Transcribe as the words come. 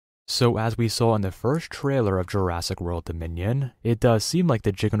So as we saw in the first trailer of Jurassic World Dominion, it does seem like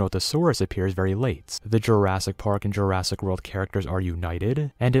the Giganotosaurus appears very late. The Jurassic Park and Jurassic World characters are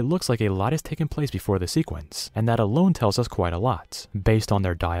united, and it looks like a lot has taken place before the sequence, and that alone tells us quite a lot. Based on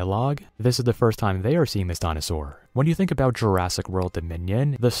their dialogue, this is the first time they are seeing this dinosaur. When you think about Jurassic World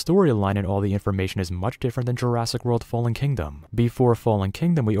Dominion, the storyline and all the information is much different than Jurassic World Fallen Kingdom. Before Fallen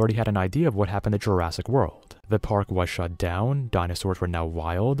Kingdom, we already had an idea of what happened to Jurassic World. The park was shut down, dinosaurs were now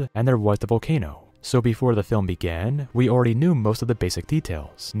wild, and there was the volcano. So before the film began, we already knew most of the basic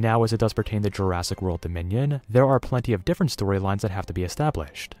details. Now as it does pertain to Jurassic World Dominion, there are plenty of different storylines that have to be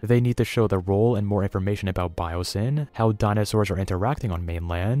established. They need to show the role and more information about Biosyn, how dinosaurs are interacting on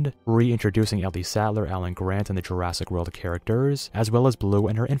mainland, reintroducing Ellie Sattler, Alan Grant, and the Jurassic World characters, as well as Blue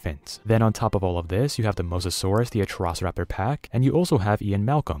and her infant. Then on top of all of this, you have the Mosasaurus, the Atrociraptor pack, and you also have Ian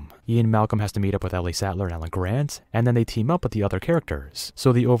Malcolm. Ian Malcolm has to meet up with Ellie Sattler and Alan Grant, and then they team up with the other characters.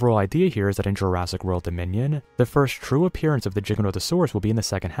 So the overall idea here is that in Jurassic World Dominion, the first true appearance of the Giganotosaurus will be in the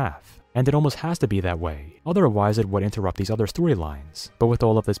second half. And it almost has to be that way, otherwise it would interrupt these other storylines. But with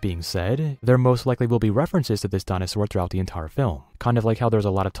all of this being said, there most likely will be references to this dinosaur throughout the entire film. Kind of like how there's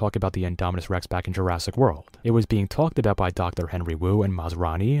a lot of talk about the Indominus Rex back in Jurassic World. It was being talked about by Dr. Henry Wu and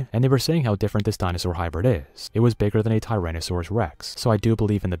Masrani, and they were saying how different this dinosaur hybrid is. It was bigger than a Tyrannosaurus Rex, so I do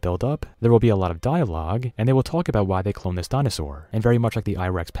believe in the build-up, there will be a lot of dialogue, and they will talk about why they cloned this dinosaur. And very much like the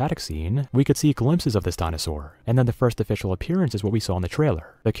I-Rex paddock scene, we could see glimpses of this dinosaur. And then the first official appearance is what we saw in the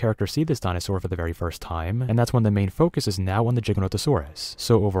trailer. The characters see this dinosaur for the very first time, and that's when the main focus is now on the Giganotosaurus.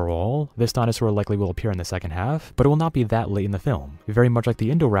 So overall, this dinosaur likely will appear in the second half, but it will not be that late in the film, very much like the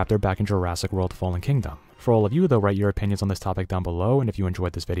Indoraptor back in Jurassic World Fallen Kingdom. For all of you though, write your opinions on this topic down below, and if you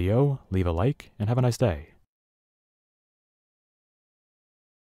enjoyed this video, leave a like, and have a nice day.